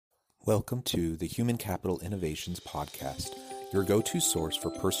Welcome to the Human Capital Innovations Podcast, your go-to source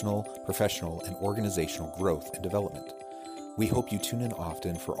for personal, professional, and organizational growth and development. We hope you tune in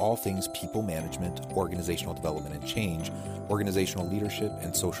often for all things people management, organizational development and change, organizational leadership,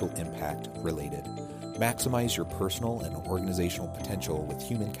 and social impact related. Maximize your personal and organizational potential with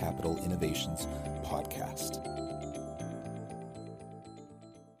Human Capital Innovations Podcast.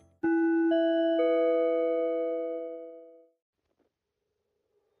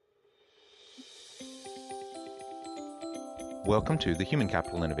 Welcome to the Human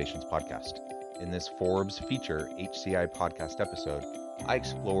Capital Innovations Podcast. In this Forbes feature HCI podcast episode, I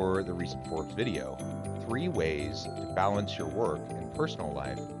explore the recent Forbes video, 3 ways to balance your work and personal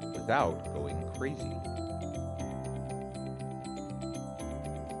life without going crazy.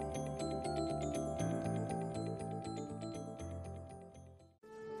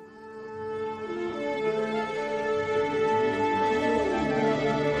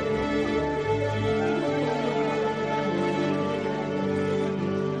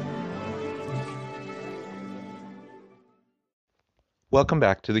 Welcome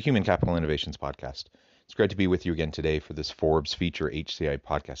back to the Human Capital Innovations Podcast. It's great to be with you again today for this Forbes feature HCI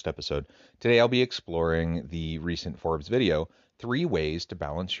podcast episode. Today I'll be exploring the recent Forbes video, 3 ways to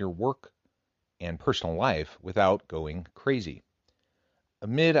balance your work and personal life without going crazy.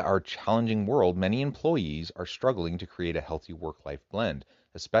 Amid our challenging world, many employees are struggling to create a healthy work-life blend,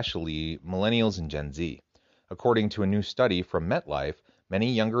 especially millennials and Gen Z. According to a new study from MetLife,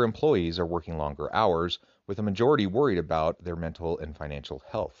 many younger employees are working longer hours, with a majority worried about their mental and financial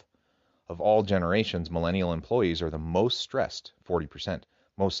health. Of all generations, millennial employees are the most stressed, 40%,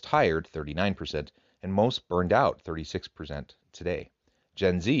 most tired, 39%, and most burned out, 36% today.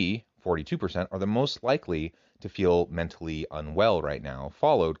 Gen Z, 42%, are the most likely to feel mentally unwell right now,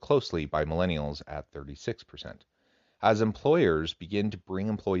 followed closely by millennials at 36%. As employers begin to bring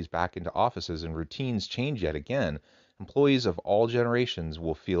employees back into offices and routines change yet again, employees of all generations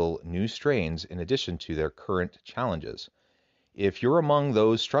will feel new strains in addition to their current challenges. If you're among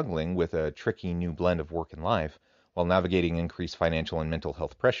those struggling with a tricky new blend of work and life while navigating increased financial and mental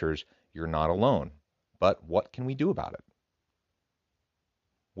health pressures, you're not alone. But what can we do about it?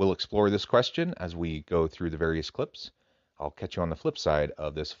 We'll explore this question as we go through the various clips. I'll catch you on the flip side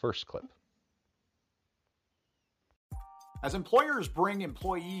of this first clip. As employers bring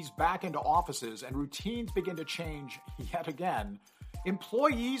employees back into offices and routines begin to change yet again,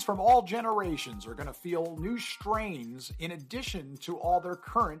 employees from all generations are going to feel new strains in addition to all their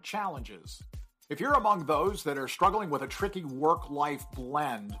current challenges. If you're among those that are struggling with a tricky work-life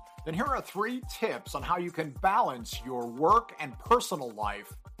blend, then here are 3 tips on how you can balance your work and personal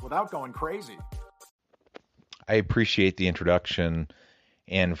life without going crazy. I appreciate the introduction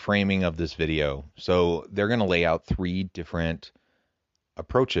and framing of this video. So they're going to lay out 3 different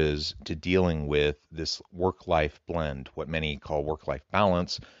approaches to dealing with this work-life blend, what many call work-life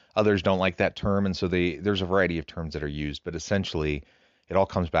balance. Others don't like that term, and so there's a variety of terms that are used, but essentially it all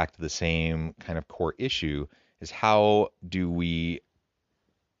comes back to the same kind of core issue, is how do we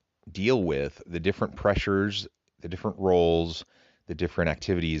deal with the different pressures, the different roles, the different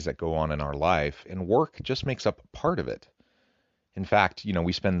activities that go on in our life, and work just makes up part of it. In fact,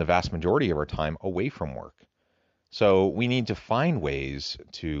 we spend the vast majority of our time away from work. So we need to find ways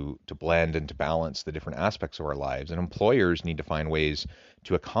to blend and to balance the different aspects of our lives. And employers need to find ways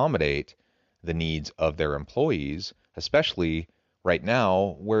to accommodate the needs of their employees, especially right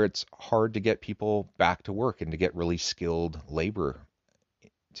now where it's hard to get people back to work and to get really skilled labor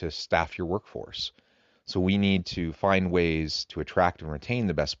to staff your workforce. So we need to find ways to attract and retain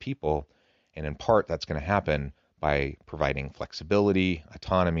the best people. And in part, that's going to happen by providing flexibility,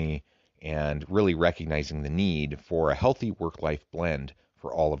 autonomy, and really recognizing the need for a healthy work-life blend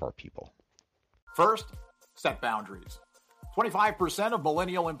for all of our people. First, set boundaries. 25% of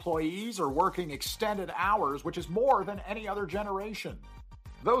millennial employees are working extended hours, which is more than any other generation.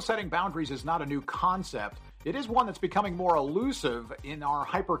 Though setting boundaries is not a new concept, it is one that's becoming more elusive in our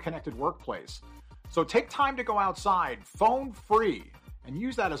hyper-connected workplace. So take time to go outside, phone-free, and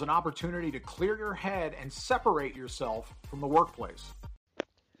use that as an opportunity to clear your head and separate yourself from the workplace.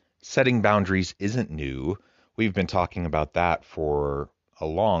 Setting boundaries isn't new. We've been talking about that for a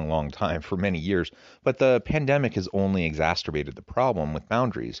long, long time, for many years. But the pandemic has only exacerbated the problem with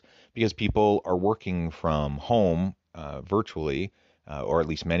boundaries because people are working from home virtually, or at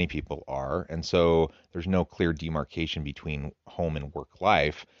least many people are. And so there's no clear demarcation between home and work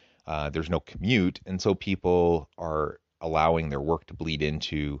life. There's no commute. And so people are allowing their work to bleed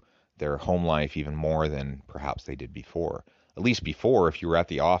into their home life even more than perhaps they did before. At least before, if you were at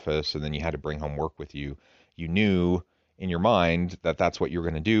the office and then you had to bring home work with you, you knew in your mind that that's what you're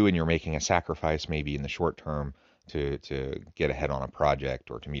going to do, and you're making a sacrifice maybe in the short term to get ahead on a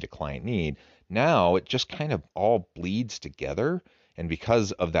project or to meet a client need. Now it just kind of all bleeds together, and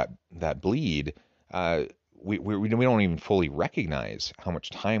because of that bleed, we don't even fully recognize how much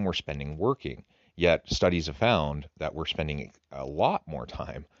time we're spending working. Yet studies have found that we're spending a lot more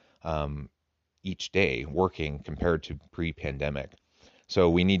time each day working compared to pre-pandemic. So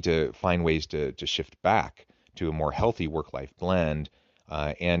we need to find ways to shift back to a more healthy work-life blend,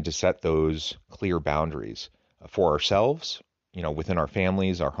 and to set those clear boundaries for ourselves, within our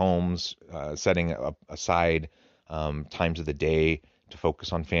families, our homes, setting aside times of the day to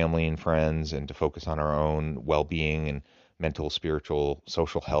focus on family and friends, and to focus on our own well-being and mental, spiritual,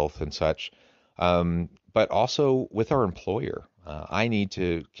 social health and such. But also with our employer. I need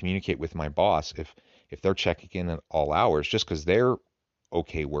to communicate with my boss if they're checking in at all hours, just because they're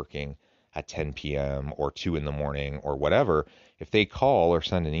okay working at 10 p.m. or 2 in the morning or whatever. If they call or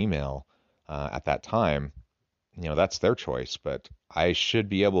send an email at that time, that's their choice. But I should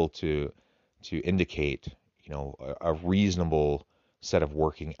be able to indicate, a reasonable set of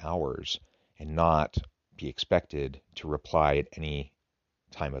working hours and not be expected to reply at any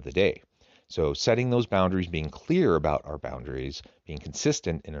time of the day. So setting those boundaries, being clear about our boundaries, being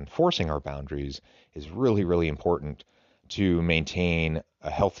consistent in enforcing our boundaries is really, really important to maintain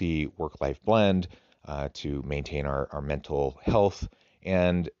a healthy work-life blend, to maintain our mental health,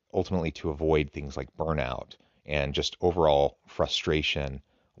 and ultimately to avoid things like burnout and just overall frustration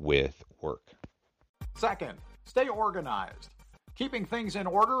with work. Second, stay organized. Keeping things in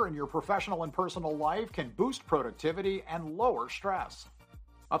order in your professional and personal life can boost productivity and lower stress.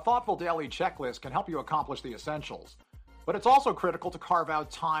 A thoughtful daily checklist can help you accomplish the essentials, but it's also critical to carve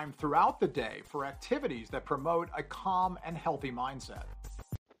out time throughout the day for activities that promote a calm and healthy mindset.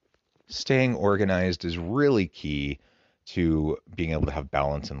 Staying organized is really key to being able to have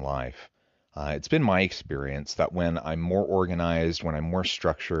balance in life. It's been my experience that when I'm more organized, when I'm more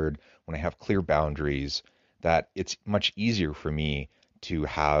structured, when I have clear boundaries, that it's much easier for me to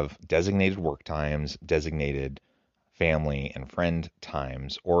have designated work times, designated family and friend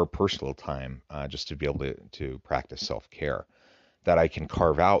times, or personal time, just to be able to practice self-care, that I can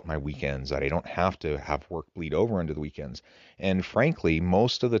carve out my weekends, that I don't have to have work bleed over into the weekends. And frankly,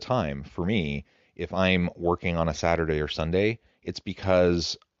 most of the time for me, if I'm working on a Saturday or Sunday, it's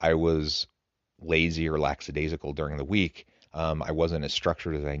because I was lazy or lackadaisical during the week. I wasn't as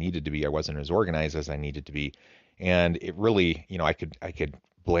structured as I needed to be. I wasn't as organized as I needed to be. And it really, I could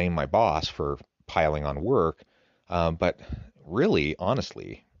blame my boss for piling on work. But really,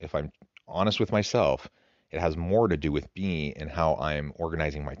 honestly, if I'm honest with myself, it has more to do with me and how I'm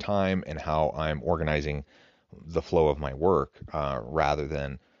organizing my time and how I'm organizing the flow of my work, rather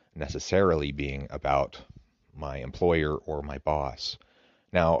than necessarily being about my employer or my boss.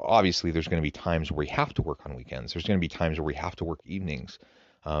 Now, obviously, there's going to be times where we have to work on weekends. There's going to be times where we have to work evenings.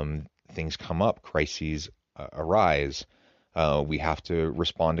 Things come up, crises arise. We have to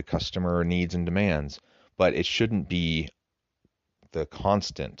respond to customer needs and demands. But it shouldn't be the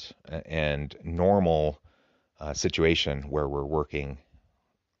constant and normal situation where we're working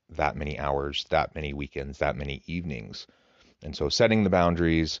that many hours, that many weekends, that many evenings. And so setting the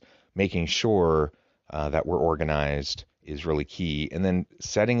boundaries, making sure that we're organized is really key. And then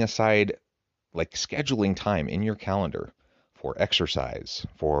setting aside, like scheduling time in your calendar for exercise,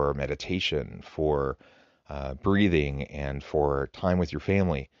 for meditation, for breathing, and for time with your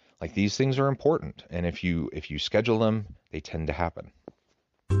family. Like, these things are important, and if you schedule them, they tend to happen.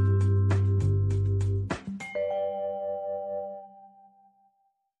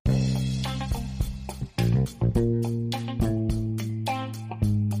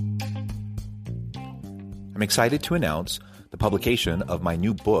 I'm excited to announce the publication of my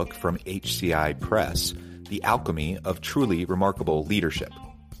new book from HCI Press, The Alchemy of Truly Remarkable Leadership: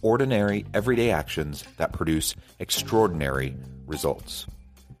 Ordinary, Everyday Actions that Produce Extraordinary Results.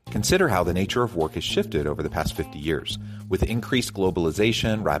 Consider how the nature of work has shifted over the past 50 years. With increased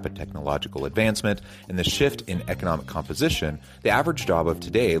globalization, rapid technological advancement, and the shift in economic composition, the average job of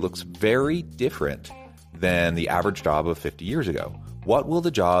today looks very different than the average job of 50 years ago. What will the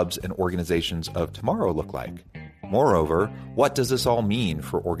jobs and organizations of tomorrow look like? Moreover, what does this all mean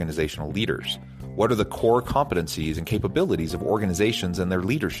for organizational leaders? What are the core competencies and capabilities of organizations and their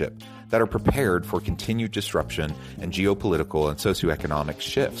leadership that are prepared for continued disruption and geopolitical and socioeconomic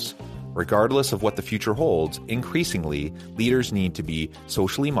shifts? Regardless of what the future holds, increasingly, leaders need to be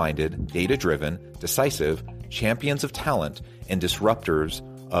socially minded, data-driven, decisive, champions of talent, and disruptors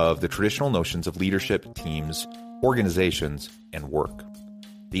of the traditional notions of leadership, teams, organizations, and work.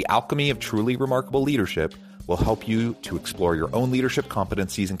 The Alchemy of Truly Remarkable Leadership will help you to explore your own leadership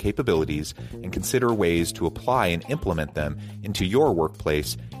competencies and capabilities and consider ways to apply and implement them into your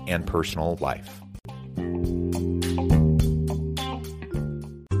workplace and personal life.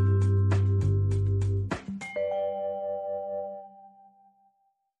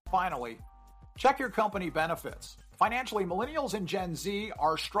 Finally, check your company benefits. Financially, millennials and Gen Z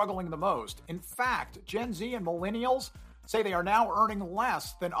are struggling the most. In fact, Gen Z and millennials say they are now earning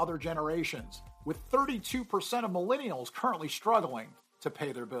less than other generations, with 32% of millennials currently struggling to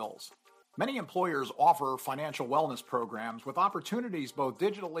pay their bills. Many employers offer financial wellness programs with opportunities both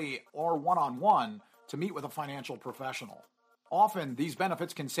digitally or one-on-one to meet with a financial professional. Often, these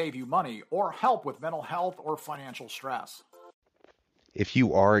benefits can save you money or help with mental health or financial stress. If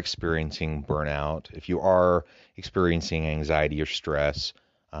you are experiencing burnout, if you are experiencing anxiety or stress,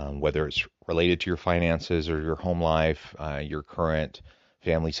 whether it's related to your finances or your home life, your current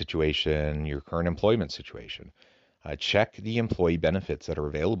family situation, your current employment situation, check the employee benefits that are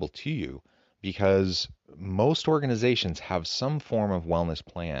available to you, because most organizations have some form of wellness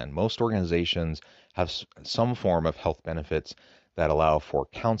plan. Most organizations have some form of health benefits that allow for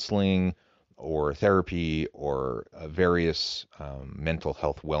counseling or therapy or various mental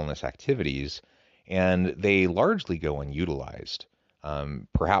health wellness activities, and they largely go unutilized,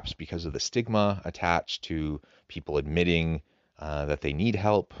 perhaps because of the stigma attached to people admitting that they need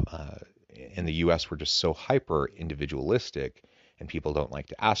help. In the US, we're just so hyper individualistic, and people don't like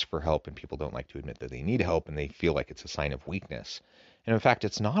to ask for help, and people don't like to admit that they need help, and they feel like it's a sign of weakness. And in fact,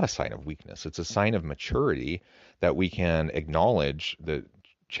 it's not a sign of weakness. It's a sign of maturity that we can acknowledge the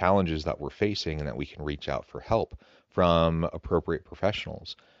challenges that we're facing and that we can reach out for help from appropriate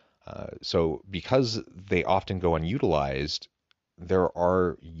professionals. So because they often go unutilized, there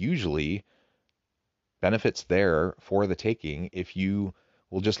are usually benefits there for the taking if you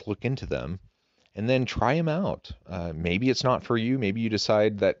will just look into them and then try them out. Maybe it's not for you. Maybe you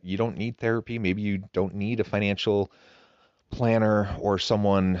decide that you don't need therapy. Maybe you don't need a financial planner or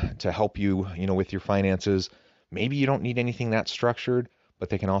someone to help you, with your finances. Maybe you don't need anything that structured, but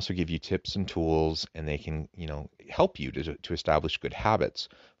they can also give you tips and tools, and they can, help you to establish good habits,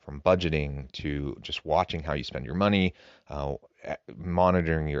 from budgeting to just watching how you spend your money,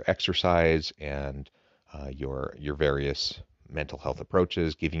 monitoring your exercise and your various mental health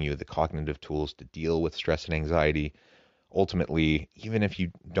approaches, giving you the cognitive tools to deal with stress and anxiety. Ultimately, even if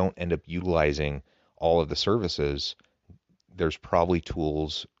you don't end up utilizing all of the services, there's probably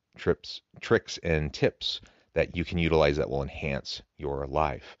tools, tricks, and tips that you can utilize that will enhance your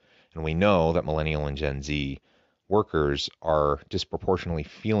life. And we know that millennial and Gen Z workers are disproportionately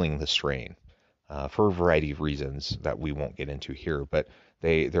feeling the strain for a variety of reasons that we won't get into here, but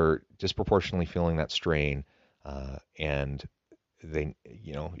they're disproportionately feeling that strain, and they,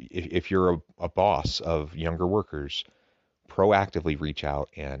 if you're a boss of younger workers, proactively reach out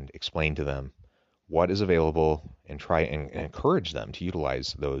and explain to them what is available and try and encourage them to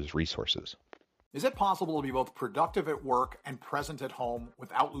utilize those resources. Is it possible to be both productive at work and present at home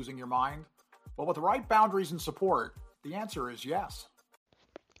without losing your mind? Well, with the right boundaries and support, the answer is yes.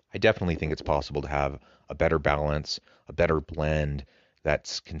 I definitely think it's possible to have a better balance, a better blend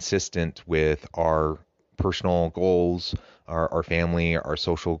that's consistent with our personal goals, our family, our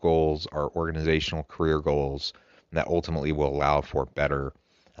social goals, our organizational career goals, and that ultimately will allow for better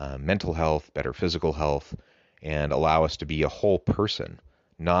mental health, better physical health, and allow us to be a whole person,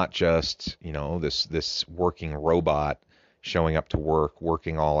 not just, this working robot showing up to work,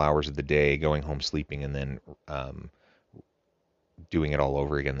 working all hours of the day, going home sleeping, and then doing it all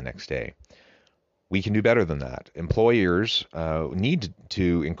over again the next day. We can do better than that. Employers need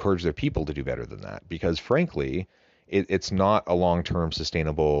to encourage their people to do better than that, because frankly, it's not a long-term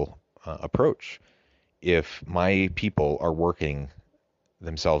sustainable approach. If my people are working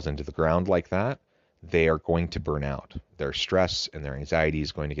themselves into the ground like that, they are going to burn out. Their stress and their anxiety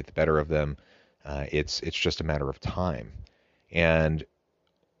is going to get the better of them. It's just a matter of time. And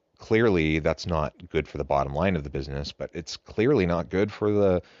clearly that's not good for the bottom line of the business, but it's clearly not good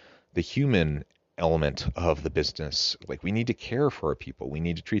for the human element of the business. Like, we need to care for our people. We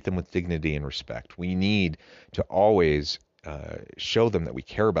need to treat them with dignity and respect. We need to always show them that we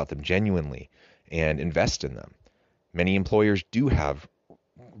care about them genuinely and invest in them. Many employers do have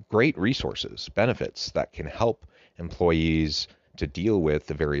great resources, benefits that can help employees to deal with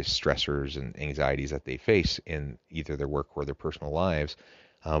the various stressors and anxieties that they face in either their work or their personal lives.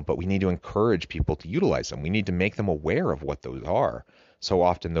 But we need to encourage people to utilize them. We need to make them aware of what those are. So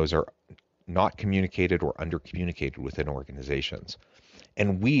often those are not communicated or under-communicated within organizations.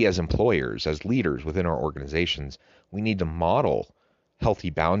 And we as employers, as leaders within our organizations, we need to model healthy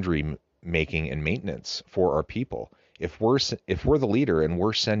boundary making and maintenance for our people. If we're the leader and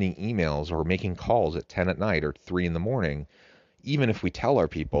we're sending emails or making calls at 10 at night or 3 in the morning, even if we tell our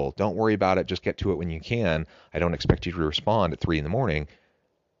people, don't worry about it, just get to it when you can, I don't expect you to respond at 3 in the morning,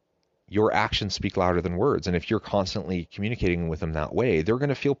 your actions speak louder than words. And if you're constantly communicating with them that way, they're going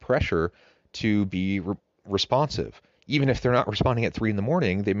to feel pressure to be responsive. Even if they're not responding at 3 in the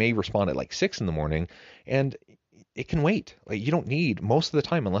morning, they may respond at like 6 in the morning, and it can wait. Like, you don't need, most of the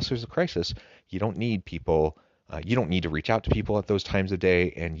time, unless there's a crisis, you don't need people, you don't need to reach out to people at those times of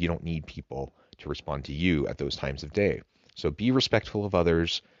day, and you don't need people to respond to you at those times of day. So be respectful of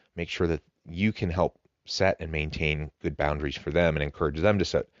others, make sure that you can help set and maintain good boundaries for them and encourage them to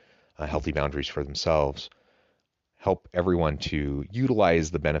set healthy boundaries for themselves. Help everyone to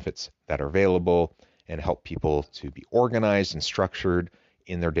utilize the benefits that are available and help people to be organized and structured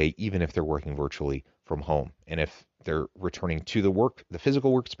in their day, even if they're working virtually from home. And if they're returning to the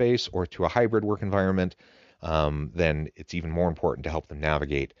physical workspace or to a hybrid work environment, then it's even more important to help them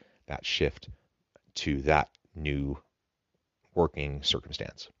navigate that shift to that new working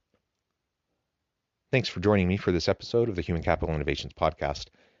circumstance. Thanks for joining me for this episode of the Human Capital Innovations Podcast.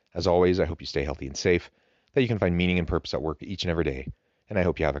 As always, I hope you stay healthy and safe, that you can find meaning and purpose at work each and every day, and I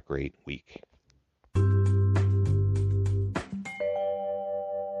hope you have a great week.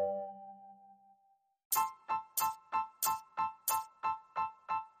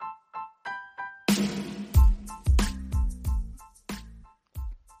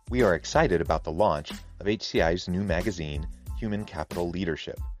 We are excited about the launch of HCI's new magazine, Human Capital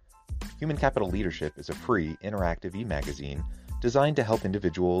Leadership. Human Capital Leadership is a free, interactive e-magazine designed to help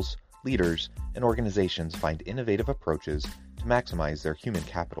individuals, leaders, and organizations find innovative approaches to maximize their human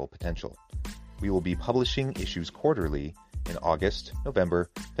capital potential. We will be publishing issues quarterly in August, November,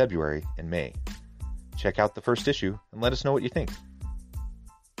 February, and May. Check out the first issue and let us know what you think.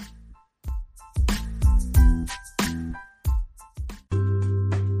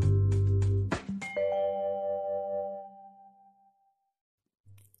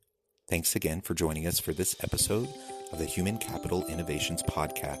 Thanks again for joining us for this episode of the Human Capital Innovations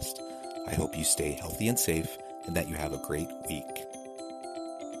Podcast. I hope you stay healthy and safe and that you have a great week.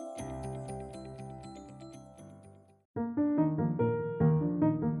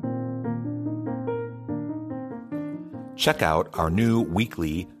 Check out our new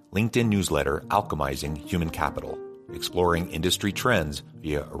weekly LinkedIn newsletter, Alchemizing Human Capital, exploring industry trends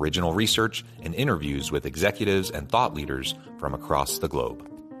via original research and interviews with executives and thought leaders from across the globe.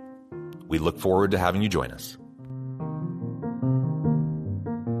 We look forward to having you join us.